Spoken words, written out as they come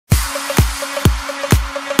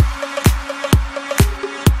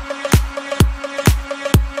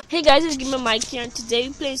Hey guys, it's Gamer Mike here, and today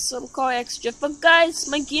we play some Car X Drift. But guys,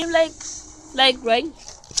 my game right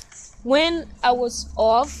when I was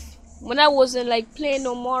off, when I wasn't like playing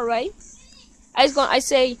no more, right? I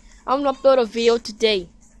say I'm gonna upload a video today.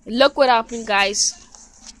 Look what happened, guys.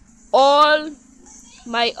 All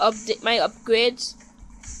my upgrades,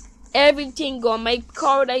 everything gone. My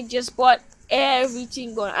car that I just bought,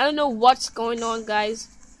 everything gone. I don't know what's going on, guys.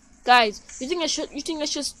 Guys, you think I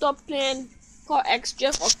should stop playing Car X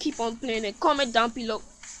Drift or keep on playing it? Comment down below.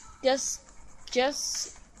 Just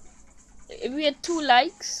if we had 2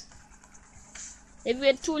 likes,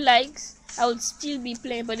 I would still be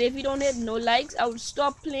playing. But if you don't have no likes, I would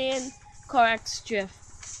stop playing Car X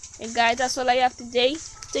Drift. And guys, that's all I have today.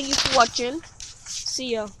 Thank you for watching.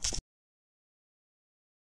 See ya.